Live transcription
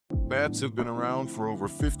Bats have been around for over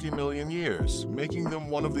 50 million years, making them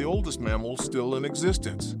one of the oldest mammals still in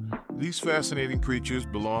existence. These fascinating creatures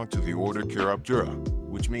belong to the order Chiroptera,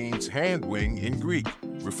 which means hand wing in Greek,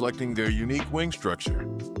 reflecting their unique wing structure.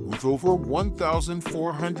 With over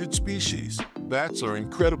 1,400 species, bats are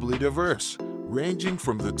incredibly diverse, ranging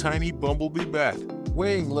from the tiny bumblebee bat,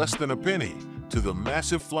 weighing less than a penny, to the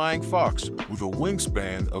massive flying fox with a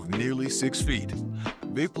wingspan of nearly 6 feet.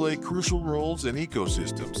 They play crucial roles in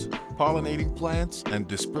ecosystems, pollinating plants and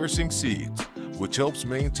dispersing seeds, which helps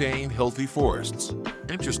maintain healthy forests.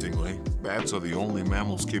 Interestingly, bats are the only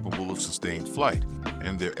mammals capable of sustained flight,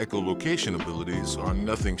 and their echolocation abilities are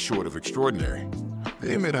nothing short of extraordinary.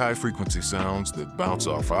 They emit high-frequency sounds that bounce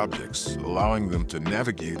off objects, allowing them to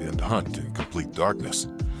navigate and hunt in complete darkness.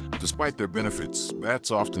 Despite their benefits,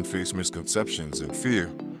 bats often face misconceptions and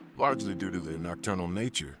fear, largely due to their nocturnal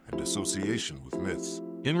nature and association with myths.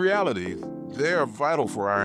 In reality, they are vital for our